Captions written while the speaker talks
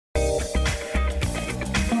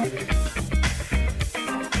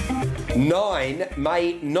Nine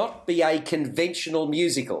may not be a conventional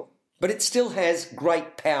musical, but it still has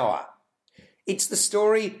great power. It's the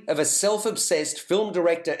story of a self-obsessed film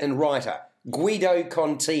director and writer, Guido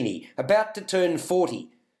Contini, about to turn 40,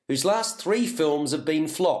 whose last 3 films have been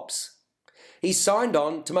flops. He's signed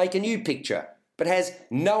on to make a new picture, but has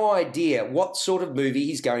no idea what sort of movie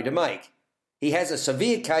he's going to make. He has a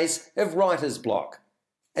severe case of writer's block,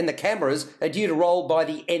 and the cameras are due to roll by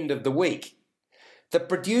the end of the week. The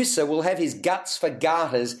producer will have his guts for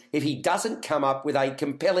garters if he doesn't come up with a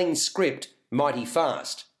compelling script mighty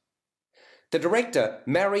fast. The director,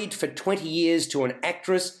 married for 20 years to an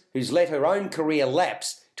actress who's let her own career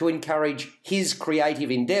lapse to encourage his creative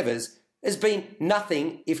endeavours, has been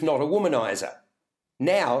nothing if not a womaniser.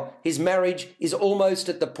 Now his marriage is almost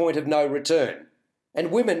at the point of no return,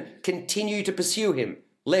 and women continue to pursue him,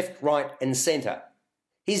 left, right and centre.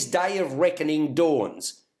 His day of reckoning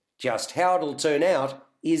dawns. Just how it'll turn out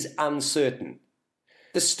is uncertain.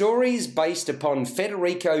 The story is based upon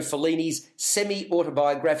Federico Fellini's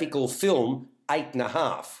semi-autobiographical film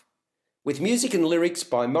 8½. With music and lyrics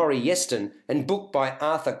by Maury Yeston and book by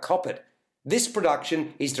Arthur Koppert, this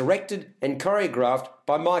production is directed and choreographed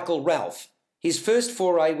by Michael Ralph, his first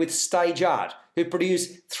foray with Stage Art, who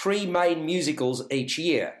produce 3 main musicals each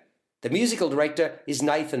year. The musical director is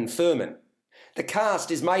Nathan Furman. The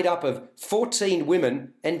cast is made up of 14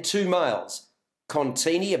 women and 2 males,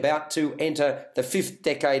 Contini about to enter the 5th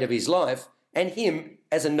decade of his life, and him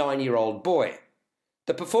as a 9-year-old boy.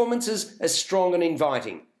 The performances are strong and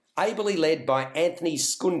inviting, ably led by Anthony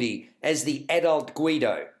Scundi as the adult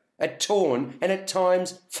Guido, a torn and at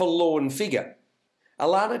times forlorn figure.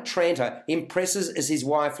 Alana Tranter impresses as his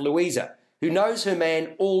wife Louisa, who knows her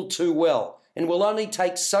man all too well and will only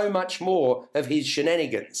take so much more of his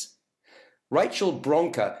shenanigans. Rachel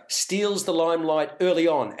Bronca steals the limelight early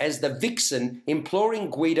on as the vixen imploring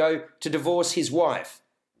Guido to divorce his wife,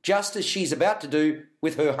 just as she's about to do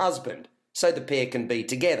with her husband, so the pair can be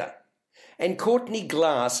together. And Courtney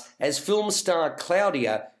Glass as film star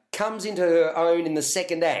Claudia comes into her own in the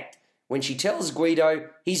second act when she tells Guido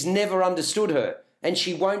he's never understood her and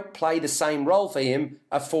she won't play the same role for him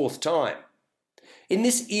a 4th time. In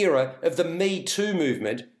this era of the Me Too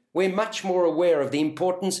movement, we're much more aware of the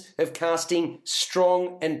importance of casting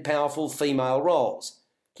strong and powerful female roles.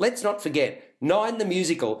 Let's not forget, Nine the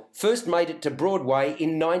Musical first made it to Broadway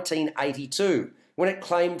in 1982, when it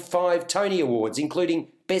claimed 5 Tony Awards, including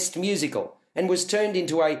Best Musical, and was turned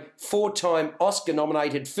into a 4-time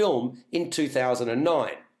Oscar-nominated film in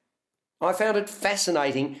 2009. I found it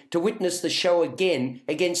fascinating to witness the show again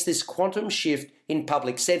against this quantum shift in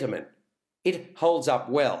public sentiment. It holds up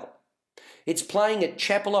well. It's playing at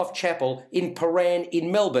Chapel Off Chapel in Paran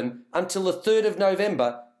in Melbourne until the 3rd of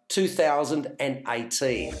November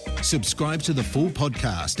 2018. Subscribe to the full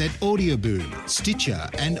podcast at Audioboom, Stitcher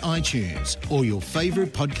and iTunes, or your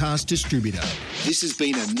favourite podcast distributor. This has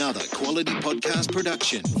been another quality podcast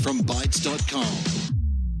production from Bytes.com.